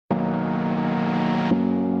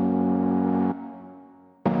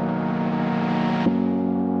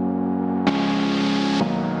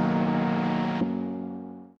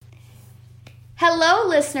Hello,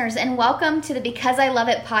 listeners, and welcome to the Because I Love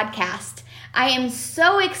It podcast. I am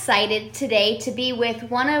so excited today to be with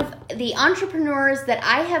one of the entrepreneurs that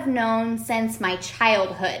I have known since my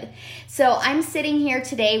childhood. So I'm sitting here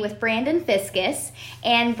today with Brandon Fiscus,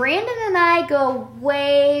 and Brandon and I go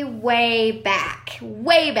way back.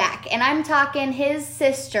 And I'm talking his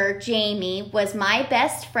sister, Jamie, was my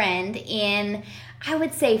best friend in, I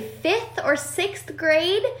would say, 5th or 6th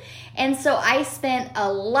grade. And so I spent a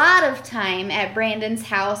lot of time at Brandon's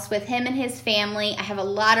house with him and his family. I have a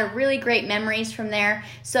lot of really great memories from there.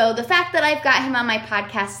 So the fact that I've got him on my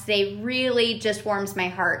podcast today really just warms my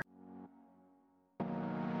heart.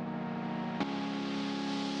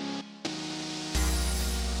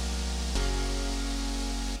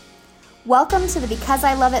 Welcome to the Because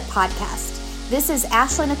I Love It podcast. This is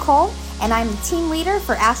Ashley Nicole, and I'm the team leader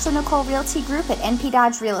for Ashley Nicole Realty Group at NP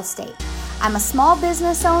Dodge Real Estate. I'm a small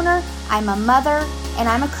business owner, I'm a mother, and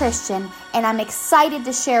I'm a Christian, and I'm excited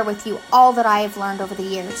to share with you all that I have learned over the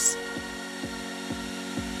years.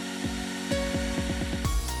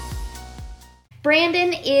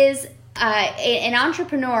 Brandon is an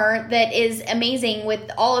entrepreneur that is amazing with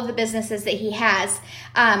all of the businesses that he has.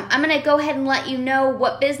 I'm going to go ahead and let you know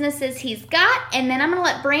what businesses he's got, and then I'm going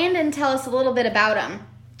to let Brandon tell us a little bit about them.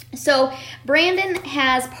 So Brandon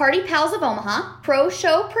has Party Pals of Omaha, Pro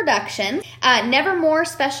Show Production, Nevermore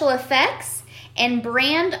Special Effects, and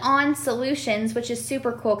Brand On Solutions, which is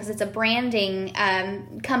super cool because it's a branding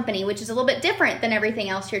company, which is a little bit different than everything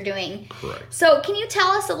else you're doing. Correct. So can you tell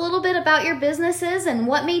us a little bit about your businesses and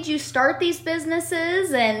what made you start these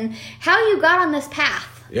businesses and how you got on this path?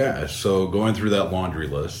 Yeah, so going through that laundry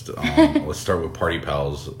list, let's start with Party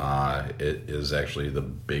Pals. It is actually the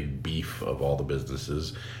big beef of all the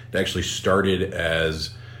businesses. It actually started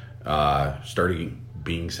as starting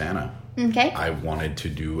being Santa. Okay. I wanted to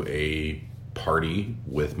do a party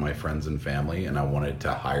with my friends and family, and I wanted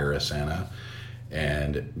to hire a Santa.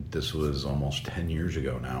 And this was almost 10 years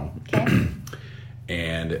ago now. Okay.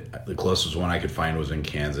 And the closest one I could find was in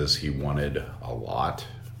Kansas. He wanted a lot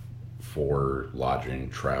for lodging,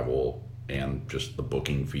 travel, and just the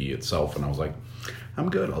booking fee itself. And I was like, I'm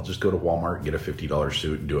good. I'll just go to Walmart, get a $50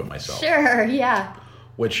 suit, and do it myself. Sure, yeah.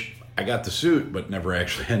 Which I got the suit, but never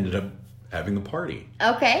actually ended up having the party.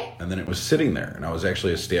 Okay. And then it was sitting there. And I was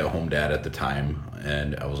actually a stay-at-home dad at the time.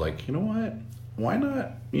 And I was like, you know what? Why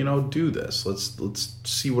not, do this? Let's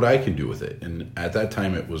see what I can do with it. And at that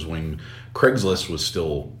time, it was when Craigslist was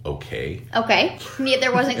still okay. Okay. Yeah,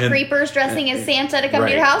 there wasn't creepers dressing as Santa to come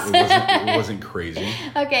to your house? It wasn't crazy.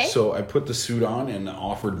 Okay. So I put the suit on and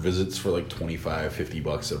offered visits for like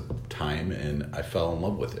 $25-$50 a time, and I fell in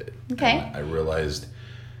love with it. Okay. And I realized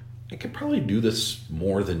I could probably do this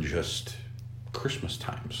more than just Christmas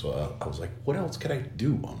time. So I was like, what else could I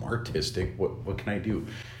do? I'm artistic. What can I do?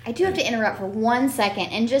 I do have to interrupt for 1 second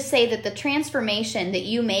and just say that the transformation that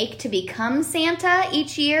you make to become Santa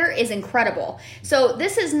each year is incredible. So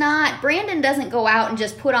this is not, Brandon doesn't go out and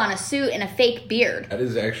just put on a suit and a fake beard. That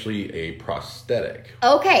is actually a prosthetic.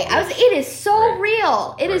 Okay, it is so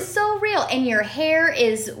real. It is Right. so real. And your hair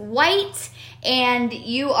is white and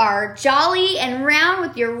you are jolly and round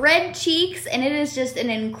with your red cheeks, and it is just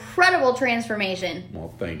an incredible transformation.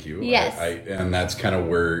 Well, thank you. Yes. And that's kind of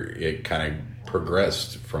where it kind of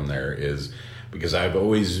progressed from there, is because I've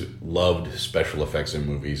always loved special effects in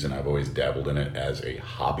movies, and I've always dabbled in it as a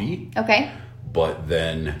hobby. Okay. But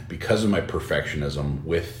then because of my perfectionism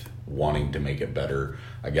with wanting to make it better,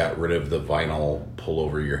 I got rid of the vinyl pull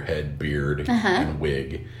over your head beard and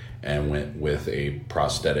wig and went with a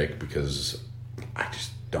prosthetic because I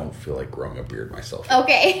just don't feel like growing a beard myself.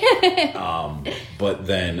 Okay. But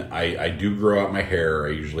then I do grow out my hair. I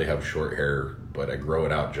usually have short hair, but I grow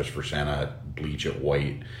it out just for Santa, bleach it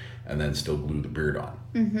white, and then still glue the beard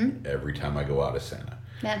on every time I go out as Santa.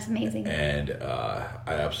 That's amazing. And I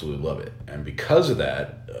absolutely love it. And because of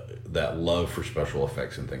that, that love for special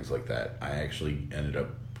effects and things like that, I actually ended up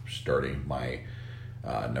starting my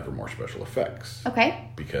Nevermore Special Effects. Okay.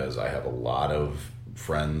 Because I have a lot of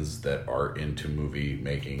friends that are into movie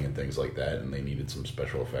making and things like that, and they needed some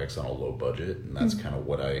special effects on a low budget, and that's kind of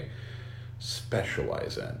what I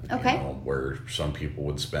specialize in. Okay. Where some people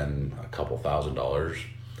would spend a couple $1,000,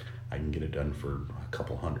 I can get it done for a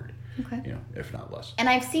couple $100. Okay. If not less. And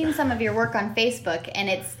I've seen some of your work on Facebook, and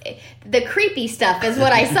it's the creepy stuff is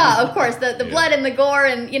what I saw. Of course, the blood and the gore,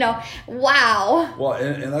 and wow. Well,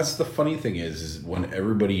 and that's the funny thing is when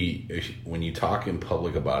you talk in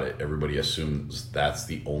public about it, everybody assumes that's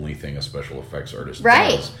the only thing a special effects artist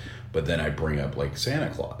does. But then I bring up like Santa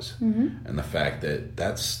Claus and the fact that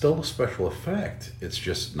that's still a special effect. It's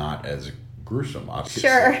just not as gruesome, obviously.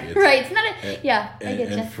 Sure, right. It's not a, I get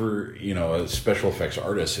you. And for, special effects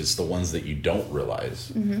artists, it's the ones that you don't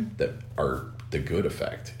realize that are the good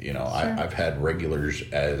effect. I've had regulars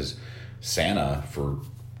as Santa for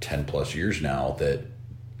 10 plus years now that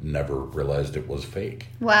never realized it was fake.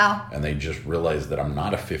 Wow. And they just realized that I'm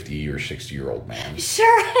not a 50 or 60-year-old man.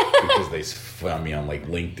 Sure. Because they found me on like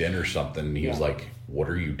LinkedIn or something. And he was like, what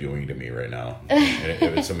are you doing to me right now?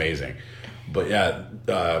 It's amazing. But yeah,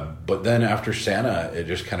 but then after Santa, it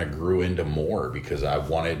just kind of grew into more because I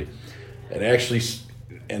wanted, it actually,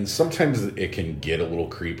 and sometimes it can get a little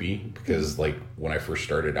creepy because like when I first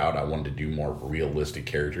started out, I wanted to do more realistic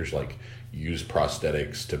characters, like use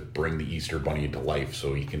prosthetics to bring the Easter Bunny to life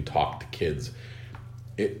so he can talk to kids.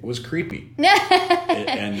 It was creepy.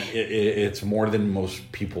 It's more than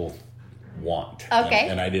most people want. Okay.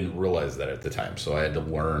 And I didn't realize that at the time. So I had to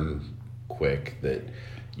learn quick that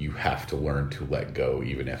you have to learn to let go,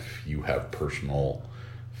 even if you have personal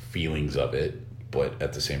feelings of it. But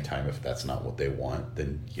at the same time, if that's not what they want,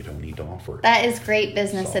 then you don't need to offer it. That is great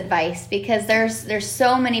business advice because there's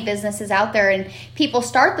so many businesses out there and people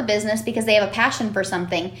start the business because they have a passion for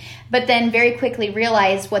something, but then very quickly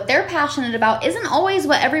realize what they're passionate about isn't always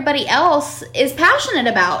what everybody else is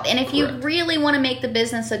passionate about. And if you really want to make the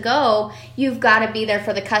business a go, you've got to be there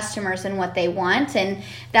for the customers and what they want. And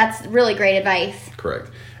that's really great advice.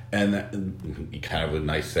 Correct. And that, kind of a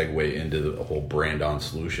nice segue into the whole brand on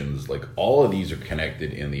solutions. Like all of these are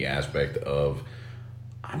connected in the aspect of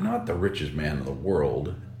I'm not the richest man in the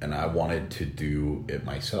world and I wanted to do it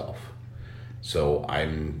myself. So I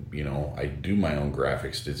do my own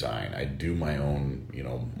graphics design. I do my own,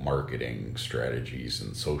 marketing strategies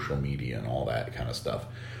and social media and all that kind of stuff.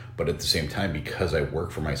 But at the same time, because I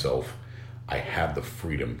work for myself, I have the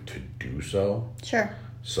freedom to do so. Sure.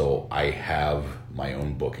 So I have my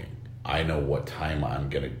own booking. I know what time I'm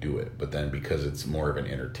going to do it. But then because it's more of an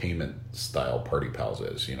entertainment style, Party Pals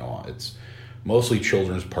is, it's mostly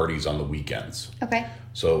children's parties on the weekends. Okay.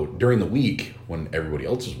 So during the week when everybody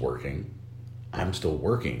else is working, I'm still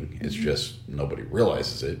working. It's just nobody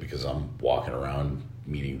realizes it because I'm walking around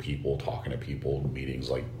meeting people, talking to people,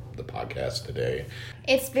 meetings like the podcast today.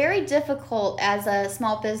 It's very difficult as a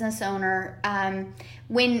small business owner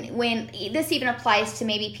when this even applies to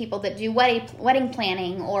maybe people that do wedding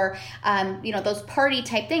planning or those party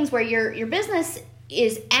type things where your business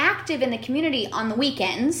is active in the community on the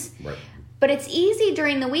weekends. Right. But it's easy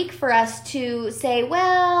during the week for us to say,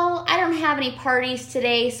 well, I don't have any parties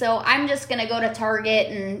today, so I'm just going to go to Target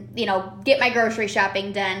and, get my grocery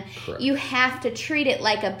shopping done. Correct. You have to treat it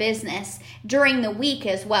like a business during the week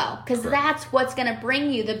as well, because that's what's going to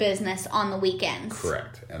bring you the business on the weekends.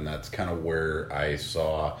 Correct. And that's kind of where I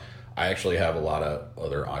actually have a lot of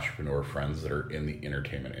other entrepreneur friends that are in the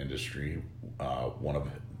entertainment industry. One of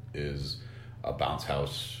is a bounce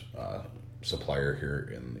house supplier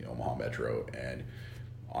here in the Omaha Metro, and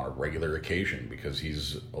on a regular occasion, because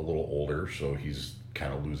he's a little older, so he's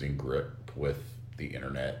kind of losing grip with the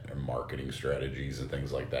internet and marketing strategies and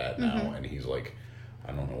things like that now, and he's like,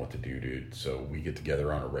 I don't know what to do, dude. So we get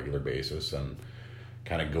together on a regular basis and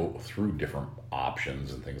kind of go through different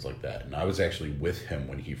options and things like that. And I was actually with him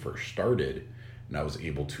when he first started, and I was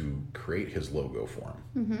able to create his logo for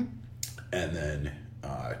him. And then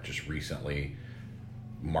just recently,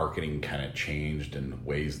 marketing kind of changed and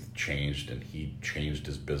ways changed, and he changed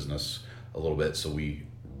his business a little bit. So we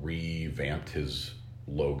revamped his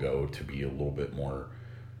logo to be a little bit more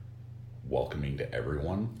welcoming to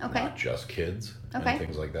everyone, not just kids and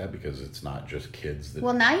things like that, because it's not just kids that...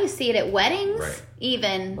 Well, now you see it at weddings,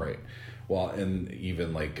 even. Right. Well, and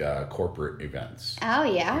even like corporate events. Oh,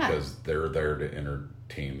 yeah. Because they're there to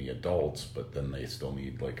entertain the adults, but then they still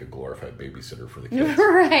need like a glorified babysitter for the kids.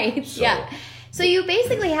 Right, So you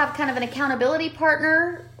basically have kind of an accountability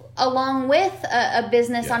partner along with a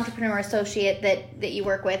business entrepreneur associate that you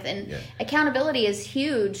work with. And accountability is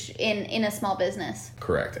huge in a small business.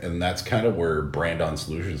 Correct. And that's kind of where Brand On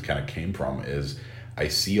Solutions kind of came from, is I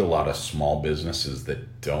see a lot of small businesses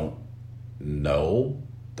that don't know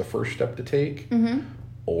the first step to take,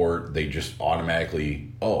 or they just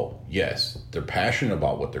automatically, they're passionate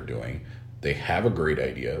about what they're doing. They have a great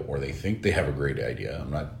idea, or they think they have a great idea.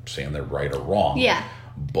 I'm not saying they're right or wrong,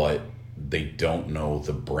 but they don't know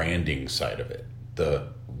the branding side of it, the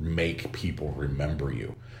make people remember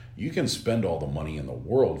you. You can spend all the money in the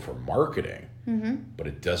world for marketing, but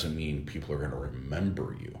it doesn't mean people are going to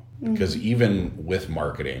remember you. Because even with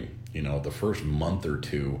marketing, the first month or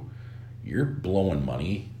two, you're blowing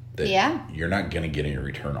money that you're not going to get any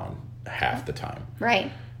return on half the time.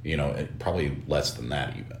 Right. Probably less than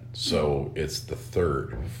that even. So it's the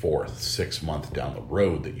 3rd, 4th, 6th month down the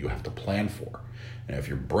road that you have to plan for. And if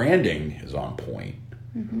your branding is on point,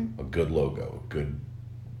 a good logo, a good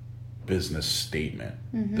business statement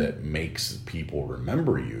that makes people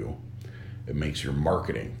remember you, it makes your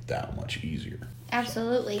marketing that much easier.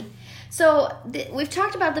 Absolutely. So we've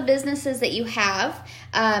talked about the businesses that you have.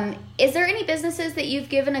 Is there any businesses that you've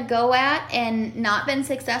given a go at and not been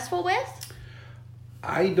successful with?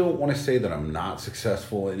 I don't want to say that I'm not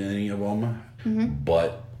successful in any of them,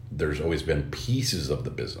 but there's always been pieces of the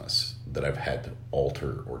business that I've had to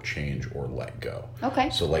alter or change or let go. Okay.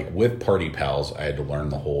 So like with Party Pals, I had to learn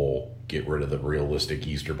the whole get rid of the realistic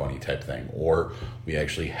Easter Bunny type thing. Or we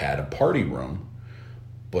actually had a party room,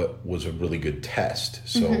 but was a really good test.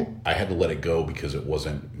 So I had to let it go because it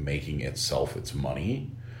wasn't making itself its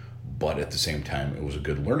money. But at the same time, it was a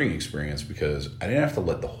good learning experience because I didn't have to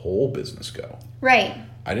let the whole business go. Right.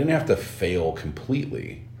 I didn't have to fail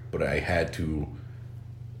completely, but I had to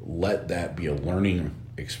let that be a learning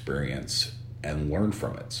experience and learn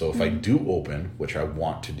from it. So if I do open, which I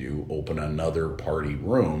want to do, open another party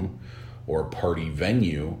room or party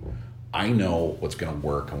venue, I know what's going to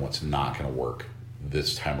work and what's not going to work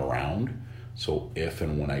this time around. So if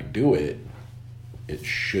and when I do it, it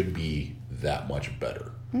should be that much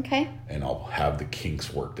better. Okay. And I'll have the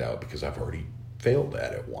kinks worked out because I've already failed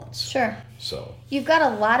at it once. Sure. So you've got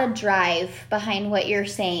a lot of drive behind what you're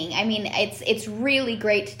saying. I mean, it's really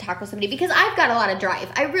great to talk with somebody because I've got a lot of drive.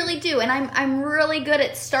 I really do, and I'm really good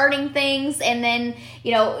at starting things and then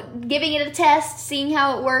giving it a test, seeing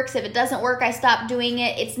how it works. If it doesn't work, I stop doing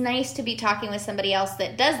it. It's nice to be talking with somebody else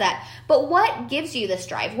that does that. But what gives you this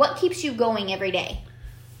drive? What keeps you going every day?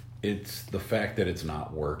 It's the fact that it's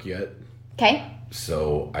not work yet. Okay.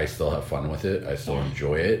 So I still have fun with it. I still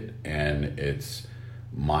enjoy it. And it's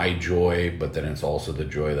my joy, but then it's also the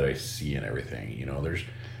joy that I see in everything.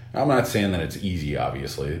 I'm not saying that it's easy,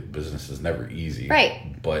 obviously. Business is never easy.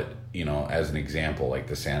 Right. But, as an example, like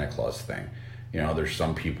the Santa Claus thing, there's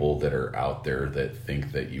some people that are out there that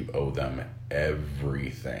think that you owe them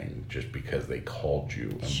everything just because they called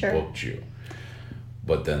you and booked you.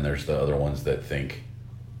 But then there's the other ones that think,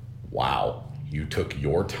 wow, you took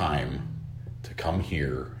your time to come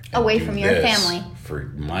here and away do from your this family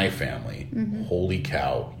for my family. Holy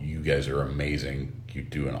cow, you guys are amazing. You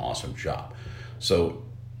do an awesome job. So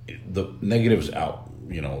the negatives out,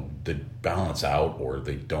 they balance out or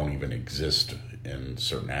they don't even exist in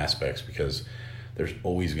certain aspects because there's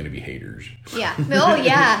always going to be haters. Yeah. Oh,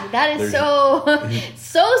 yeah. That is so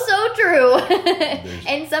true.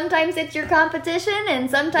 And sometimes it's your competition,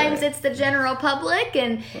 and sometimes it's the general public,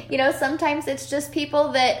 and sometimes it's just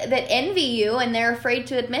people that envy you, and they're afraid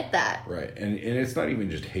to admit that. Right. And it's not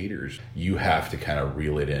even just haters. You have to kind of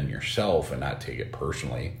reel it in yourself and not take it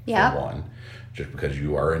personally. Yeah. For one, just because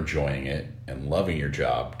you are enjoying it and loving your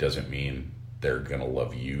job doesn't mean they're going to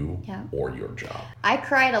love you or your job. I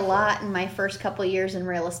cried a lot in my first couple of years in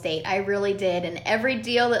real estate. I really did. And every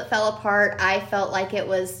deal that fell apart, I felt like it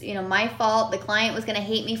was, my fault. The client was going to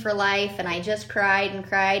hate me for life. And I just cried and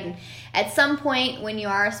cried. And at some point, when you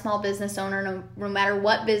are a small business owner, no matter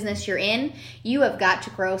what business you're in, you have got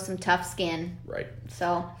to grow some tough skin. Right.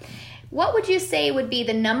 So what would you say would be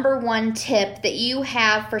the number one tip that you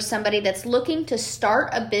have for somebody that's looking to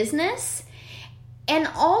start a business? And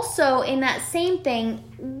also, in that same thing,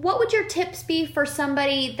 what would your tips be for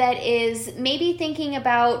somebody that is maybe thinking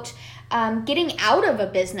about getting out of a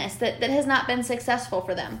business that has not been successful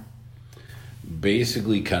for them?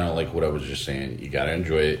 Basically, kind of like what I was just saying. You got to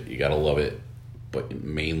enjoy it. You got to love it. But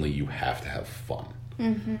mainly, you have to have fun.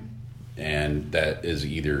 Mm-hmm. And that is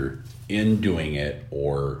either in doing it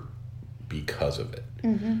or because of it.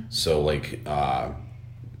 Mm-hmm. So,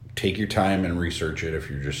 take your time and research it if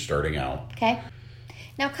you're just starting out. Okay.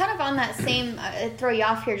 Now, kind of on that same, throw you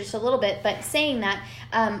off here just a little bit, but saying that,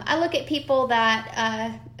 I look at people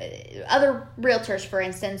that, other realtors, for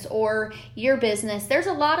instance, or your business, there's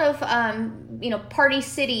a lot of, Party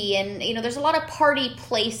City and, there's a lot of party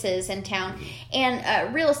places in town.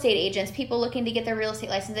 And real estate agents, people looking to get their real estate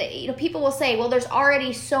license, people will say, well, there's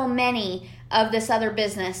already so many of this other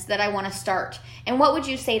business that I want to start. And what would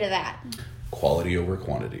you say to that? Quality over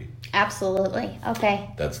quantity. Absolutely. Okay.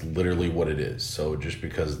 That's literally what it is. So just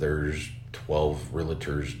because there's 12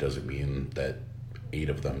 realtors doesn't mean that 8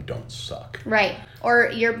 of them don't suck. Right. Or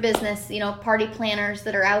your business, party planners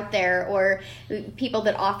that are out there or people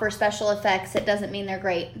that offer special effects, it doesn't mean they're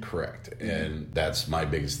great. Correct. And that's my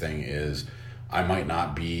biggest thing is I might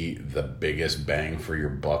not be the biggest bang for your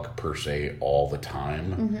buck per se all the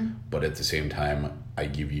time, but at the same time, I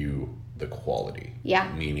give you the quality. Yeah.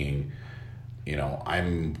 Meaning you know,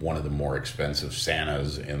 I'm one of the more expensive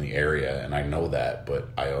Santas in the area, and I know that, but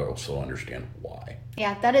I also understand why.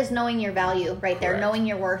 Yeah, that is knowing your value right there, Correct. knowing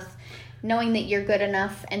your worth, knowing that you're good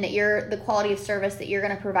enough and that the quality of service that you're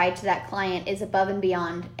going to provide to that client is above and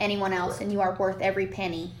beyond anyone else. Correct. And you are worth every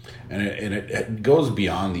penny. And it goes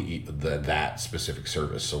beyond that specific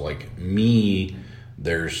service. So like me,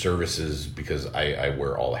 there's services because I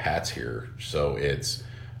wear all the hats here. So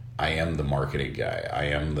I am the marketing guy. I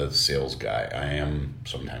am the sales guy. I am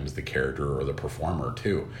sometimes the character or the performer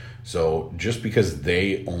too. So just because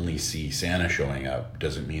they only see Santa showing up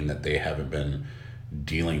doesn't mean that they haven't been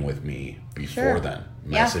dealing with me before then,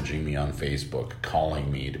 messaging me on Facebook, calling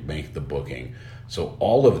me to make the booking. So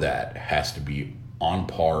all of that has to be on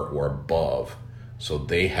par or above so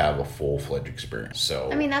they have a full-fledged experience. So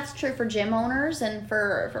I mean, that's true for gym owners and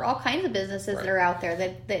for all kinds of businesses that are out there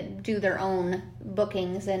that do their own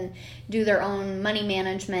bookings and do their own money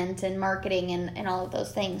management and marketing and all of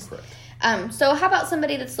those things. Correct. So how about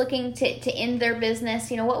somebody that's looking to end their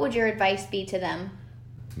business? You know, what would your advice be to them?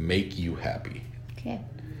 Make you happy. Okay.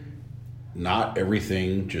 Not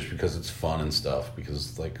everything just because it's fun and stuff,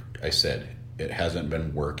 because like I said, it hasn't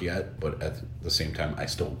been work yet, but at the same time, I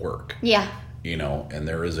still work. Yeah. You know, and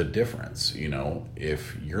there is a difference. You know,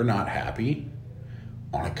 if you're not happy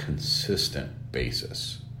on a consistent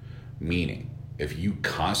basis, meaning if you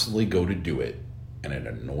constantly go to do it and it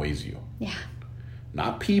annoys you. Yeah.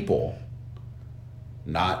 Not people,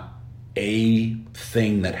 not a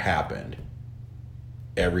thing that happened.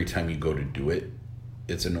 Every time you go to do it,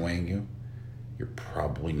 it's annoying you. You're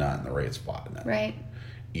probably not in the right spot in that. Right.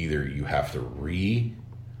 Either you have to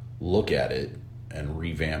look at it and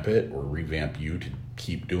revamp it, or revamp you to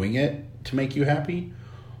keep doing it to make you happy,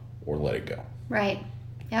 or let it go. Right.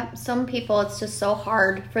 Yep. Some people, it's just so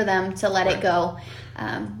hard for them to let it go.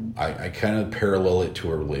 I kind of parallel it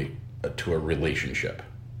to a relationship.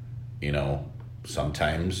 You know,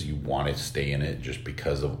 sometimes you want to stay in it just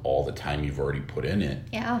because of all the time you've already put in it.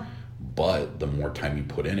 Yeah. But the more time you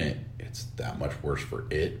put in it, it's that much worse for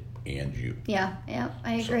it and you. Yeah,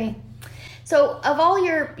 I agree. So of all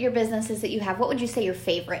your businesses that you have, what would you say your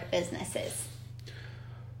favorite business is?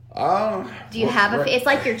 Do you have it's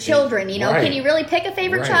like your children, you know? Right. Can you really pick a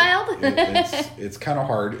favorite child? It's kind of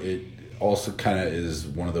hard. It also kind of is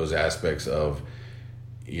one of those aspects of,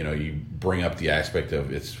 you know, you bring up the aspect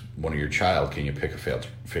of it's one of your child. Can you pick a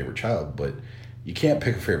favorite child? But you can't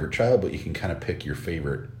pick a favorite child, but you can kind of pick your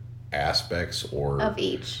favorite aspects or of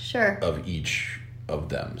each of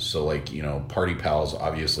them. So like, you know, Party Pals,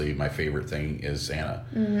 obviously my favorite thing is Santa.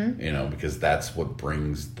 Mm-hmm. You know, because that's what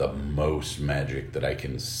brings the most magic that I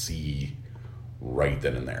can see right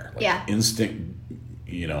then and there. Like instant,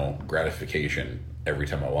 you know, gratification every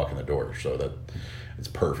time I walk in the door. So that it's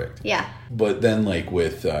perfect. Yeah. But then like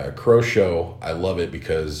with Crow Show, I love it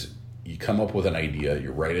because you come up with an idea,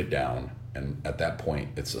 you write it down, and at that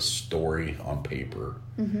point it's a story on paper.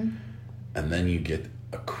 Mm-hmm. And then you get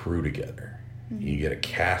a crew together. Mm-hmm. You get a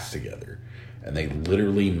cast together. And they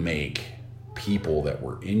literally make people that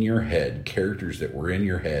were in your head, characters that were in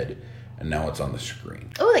your head, and now it's on the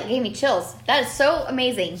screen. Oh, that gave me chills. That is so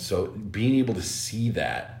amazing. So being able to see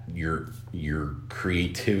that, your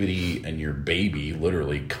creativity and your baby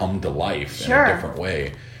literally come to life in a different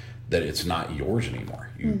way, that it's not yours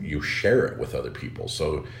anymore. You share it with other people.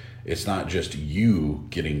 So it's not just you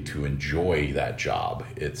getting to enjoy that job.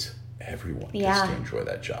 It's everyone gets to enjoy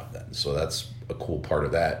that job then. So that's a cool part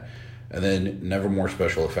of that. And then Nevermore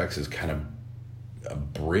Special Effects is kind of a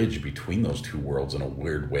bridge between those two worlds in a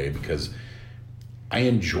weird way, because I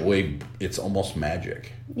enjoy, it's almost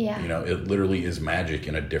magic. Yeah. You know, it literally is magic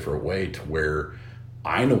in a different way, to where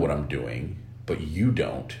I know what I'm doing, but you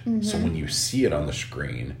don't. Mm-hmm. So when you see it on the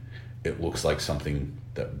screen, it looks like something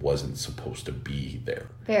that wasn't supposed to be there.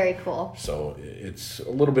 Very cool. So it's a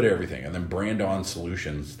little bit of everything. And then Brand On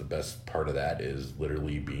Solutions, the best part of that is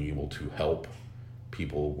literally being able to help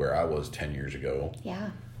people where I was 10 years ago.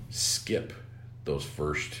 Yeah. Skip those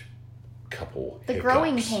first couple the hiccups.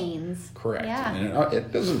 Growing pains. Correct. Yeah. And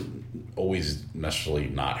it doesn't always necessarily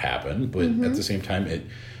not happen, but at the same time it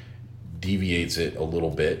deviates it a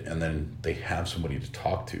little bit, and then they have somebody to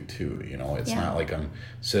talk to too. You know, it's not like I'm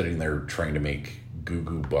sitting there trying to make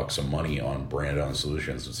goo bucks of money on Brand On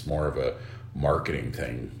Solutions. It's more of a marketing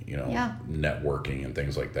thing, you know, networking and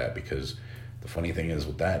things like that. Because the funny thing is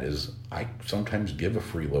with that is I sometimes give a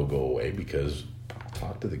free logo away because I'll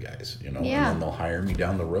talk to the guys, you know, and then they'll hire me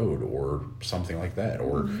down the road or something like that,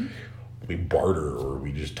 or we barter, or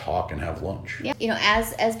we just talk and have lunch. Yeah, you know,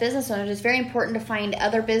 as business owners, it's very important to find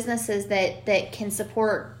other businesses that can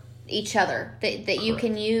support each other, that you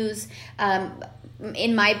can use.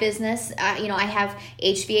 in my business, I have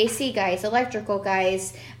HVAC guys, electrical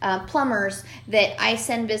guys, plumbers that I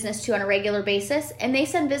send business to on a regular basis, and they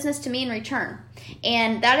send business to me in return.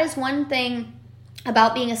 And that is one thing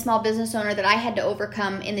about being a small business owner that I had to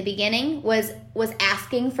overcome in the beginning was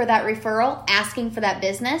asking for that referral, asking for that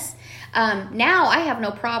business. Now I have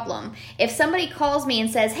no problem. If somebody calls me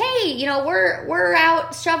and says, hey, we're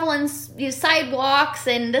out shoveling sidewalks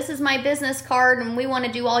and this is my business card and we want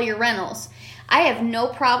to do all your rentals, I have no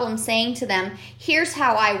problem saying to them, here's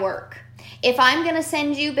how I work. If I'm going to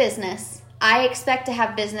send you business, I expect to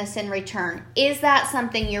have business in return. Is that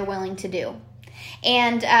something you're willing to do?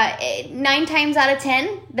 And 9 times out of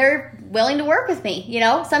 10, they're willing to work with me.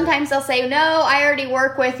 Sometimes they'll say, no, I already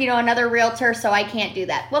work with, another realtor, so I can't do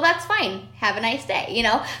that. Well, that's fine. Have a nice day.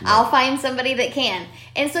 I'll find somebody that can.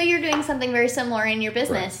 And so you're doing something very similar in your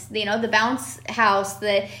business. Right. The Bounce House,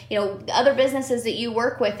 the other businesses that you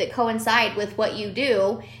work with that coincide with what you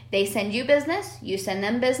do, they send you business, you send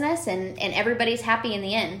them business, and everybody's happy in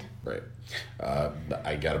the end. Right.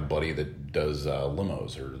 I got a buddy that does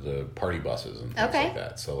limos or the party buses and things like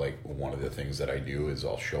that. So like one of the things that I do is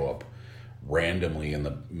I'll show up randomly in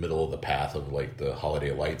the middle of the path of like the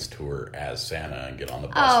Holiday Lights tour as Santa and get on the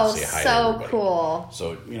bus and say hi to everybody. Cool.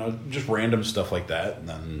 So, just random stuff like that. And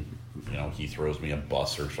then, he throws me a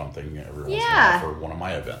bus or something every once in a while for one of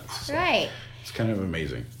my events. So right. It's kind of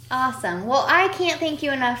amazing. Awesome. Well, I can't thank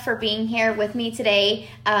you enough for being here with me today.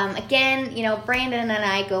 Again, Brandon and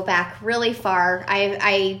I go back really far.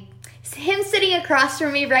 Him sitting across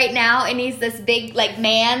from me right now, and he's this big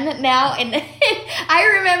man now, and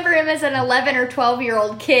I remember him as an 11 or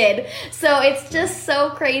 12-year-old kid. So it's just so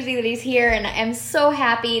crazy that he's here, and I'm so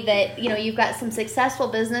happy that you've got some successful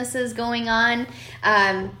businesses going on.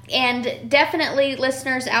 And definitely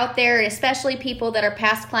listeners out there, especially people that are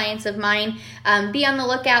past clients of mine, be on the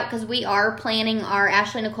lookout because we are planning our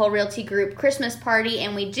Ashley Nicole Realty Group Christmas party,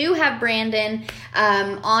 and we do have Brandon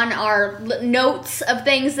on our notes of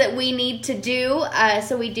things that we need to do.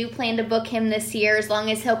 So we do plan to book him this year as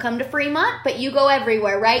long as he'll come to Fremont, but you go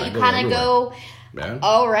everywhere, right? You kind of go. Yeah.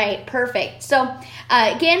 All right, perfect. So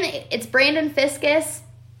again, it's Brandon Fiskus.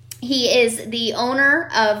 He is the owner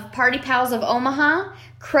of Party Pals of Omaha,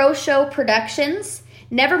 Crow Show Productions,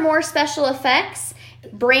 Nevermore Special Effects,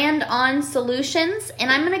 Brand On Solutions,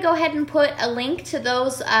 and I'm going to go ahead and put a link to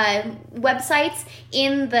those websites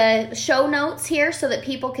in the show notes here so that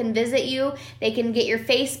people can visit you. They can get your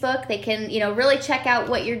Facebook. They can, really check out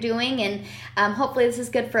what you're doing, and hopefully this is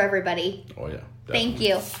good for everybody. Oh, yeah. Definitely. Thank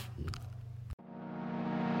you.